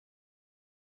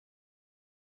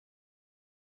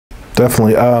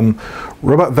Definitely.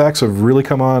 Robot vacs have really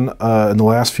come on in the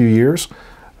last few years.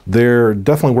 They're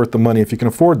definitely worth the money if you can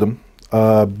afford them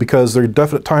because they're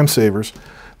definite time savers.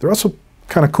 They're also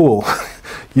kind of cool.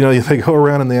 You know, they go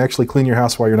around and they actually clean your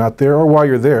house while you're not there or while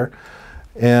you're there.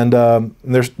 And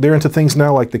they're into things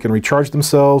now like they can recharge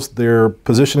themselves. They're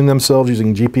positioning themselves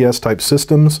using GPS type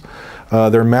systems.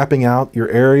 They're mapping out your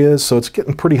areas, so it's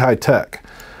getting pretty high tech.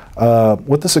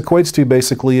 What this equates to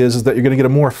basically is that you're going to get a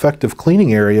more effective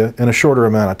cleaning area in a shorter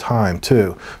amount of time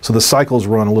too. So the cycles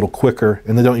run a little quicker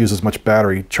and they don't use as much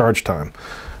battery charge time.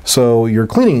 So your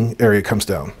cleaning area comes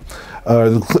down.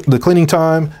 The cleaning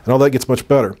time and all that gets much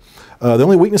better. The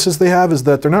only weaknesses they have is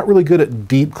that they're not really good at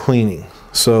deep cleaning.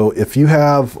 So if you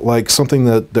have like something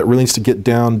that really needs to get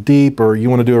down deep, or you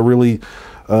want to do a really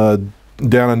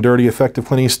down and dirty effective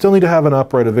cleaning, you still need to have an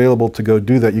upright available to go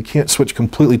do that. You can't switch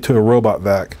completely to a robot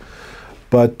vac.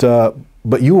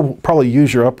 But you will probably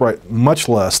use your upright much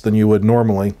less than you would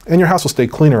normally, and your house will stay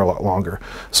cleaner a lot longer.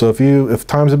 So if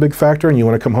time's a big factor and you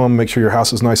want to come home and make sure your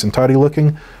house is nice and tidy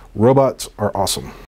looking, robots are awesome.